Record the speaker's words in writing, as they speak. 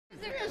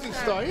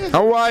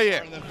How are you?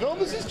 The film,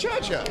 this is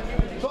Cha-Cha.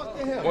 Talk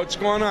to him. What's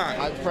going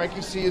on?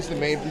 Frankie C is the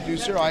main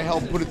producer. I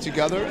helped put it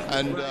together,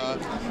 and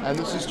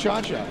this is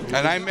Cha-Cha.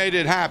 And I made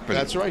it happen.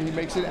 That's right. He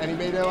makes it, and he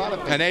made it a lot of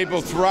things. And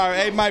Abel Ferrari.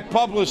 Hey, my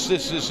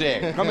publicist is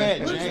here. Come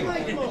here, Jane.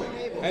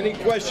 Any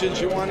questions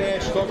you want to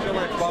ask? Talk to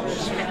my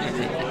publicist.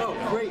 Oh,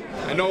 great.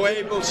 I know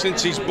Abel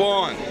since he's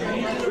born.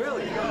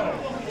 Really?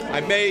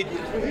 I made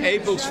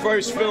Abel's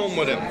first film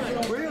with him.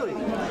 Really?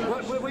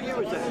 What year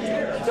was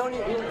that? Don't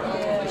you,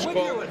 It's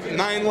called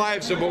 9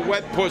 Lives of a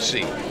Wet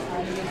Pussy.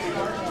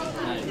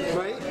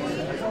 Right?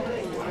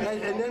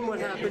 And then what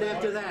happened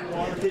after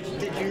that? Did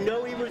you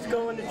know he was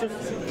going to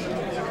just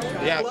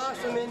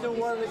blossom into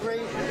one of the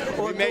great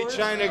We made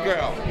China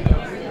Girl.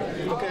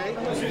 Okay.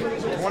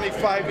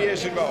 25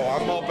 years ago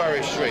on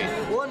Mulberry Street.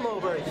 One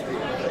Mulberry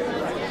Street.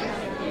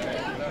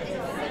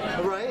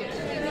 All right.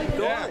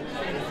 Go on.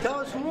 Tell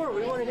us more.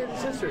 We want to hear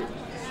this history.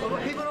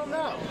 People don't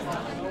know.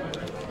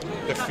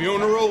 The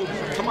funeral.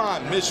 Come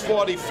on, Miss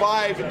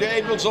 45.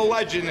 Abel's a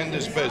legend in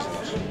this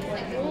business.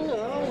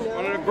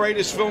 One of the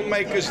greatest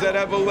filmmakers that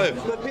ever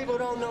lived. But people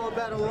don't know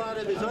about a lot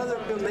of his other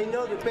films. They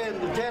know the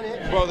Bad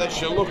Lieutenant. Well, they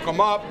should look him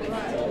up.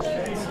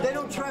 They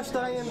don't trust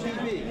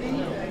IMDb.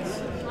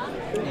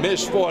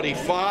 Miss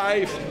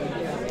 45.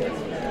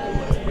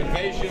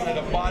 Invasion of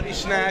the Body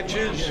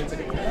Snatchers.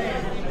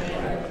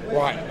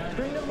 What?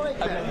 Bring the mic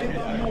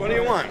back. What do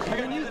you want?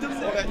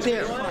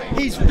 There.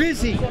 He's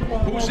busy.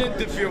 Who's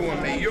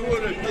interviewing me? You were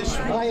this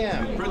I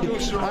am.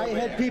 producer. I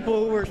had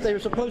people who were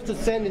supposed to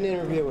send an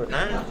interviewer.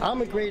 Huh?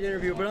 I'm a great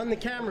interviewer, but I'm the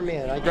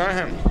cameraman. Go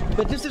ahead.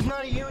 But this is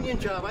not a union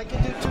job. I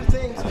can do two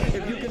things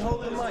if you can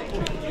hold the mic.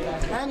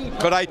 And eat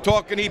Could I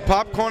talk and eat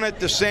popcorn at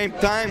the same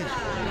time?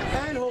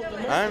 and hold the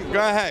mic. Go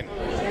ahead.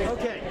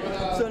 Okay.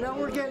 So now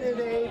we're getting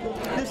into Abel.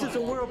 This is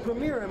a world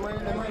premiere, am I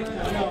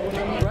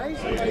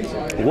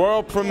right?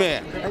 World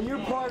premiere. And you're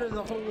part of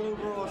the whole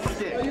overall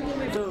stick.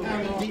 So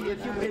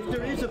if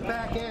there is a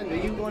back end, do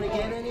you want to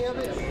get any of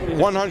it?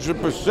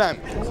 100%.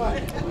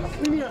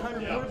 What do you mean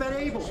 100? What about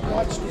Abel?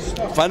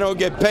 If I don't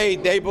get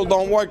paid, Abel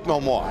don't work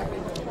no more.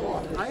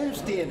 I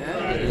understand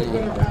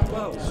that.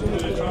 Well,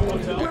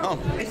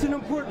 it's an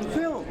important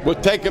film. We'll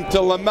take him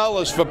to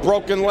Lamella's for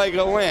Broken Leg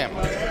of Lamb.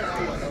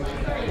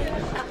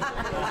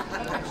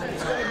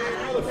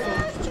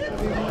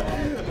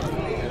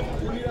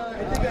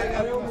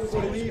 I almost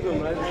believe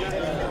him.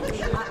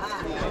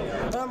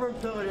 I'm from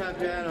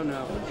Philadelphia. I don't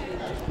know.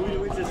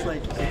 We're just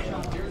like,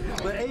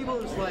 but Abel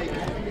is like.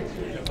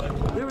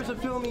 There was a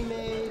film he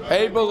made.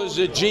 Abel is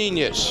a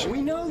genius.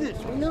 We know this.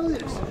 We know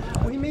this.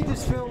 We made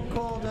this film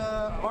called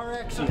Our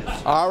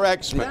Xmas. Our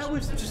Xmas. That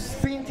was just a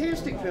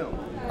fantastic film.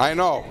 I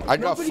know. I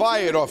got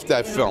fired off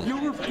that film.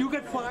 You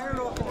got fired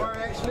off of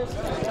Our Xmas?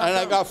 And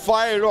I got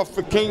fired off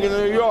for King of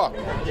New York.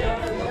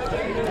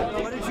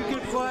 What did you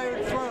get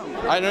fired from?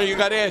 I know you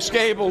got to ask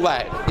Abel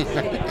that.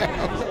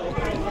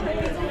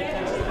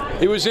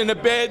 He was in a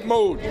bad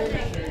mood.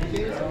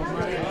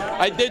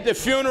 I did the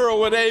funeral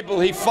with Abel.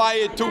 He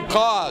fired 2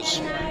 cars.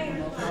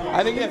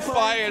 I didn't get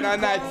fired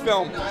on that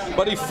film,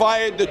 but he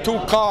fired the 2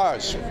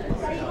 cars.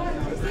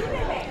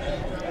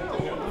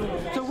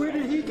 So where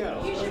did he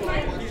go?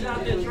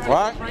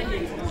 What?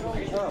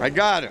 I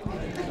got it. All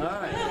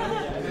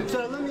right.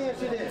 So let me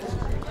ask you this.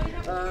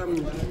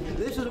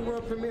 This is a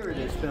world premiere of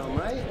this film,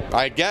 right?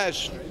 I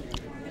guess.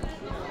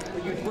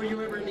 Were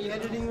you ever in the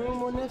editing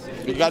room on this?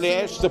 You got to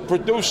ask the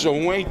producer.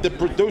 Who ain't the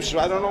producer?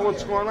 I don't know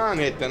what's going on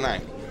here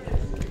tonight.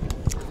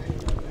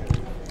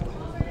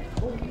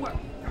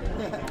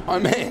 I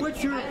mean,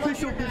 What's your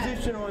official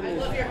position on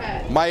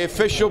this? my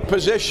official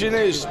position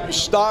is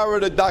star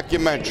of the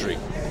documentary.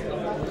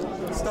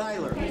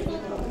 Styler.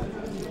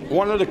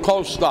 One of the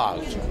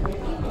co-stars.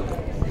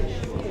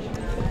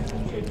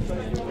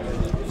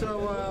 So,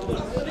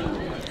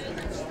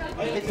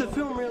 is the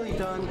film really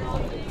done?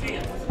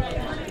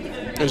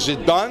 Is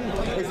it done?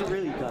 Is it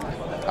really done?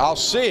 I'll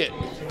see it.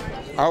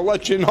 I'll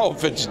let you know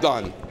if it's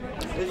done.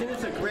 Isn't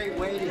this a great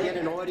way to get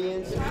an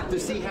audience to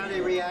see how they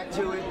react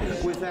to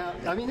it without,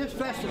 I mean, this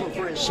festival,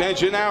 for instance. San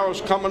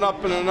Gennaro's coming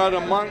up in another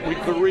month. We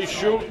could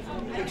reshoot.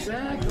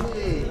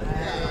 Exactly.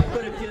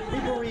 But if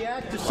people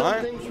react to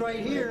some things right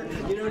here,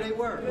 you know, they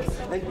work.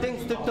 And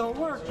things that don't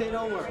work, they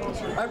don't work.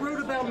 I wrote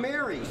about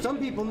Mary. Some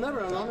people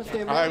never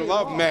understand Mary. I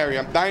love Mary.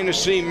 I'm dying to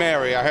see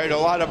Mary. I heard a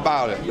lot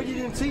about it. But you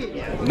didn't see it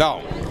yet.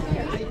 No.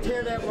 They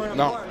tear that one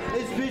apart.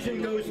 His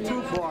vision goes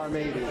too far,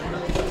 maybe.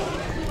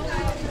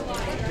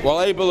 Well,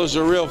 Abel is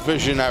a real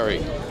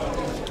visionary.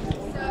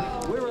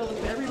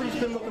 Everybody's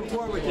been looking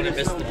forward to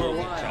this film for a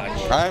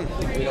while. Right?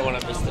 We don't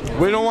want to miss the movie.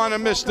 We don't want to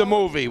miss the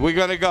movie. We're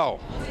going to go.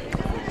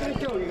 Where you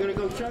go? You're going to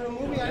go show them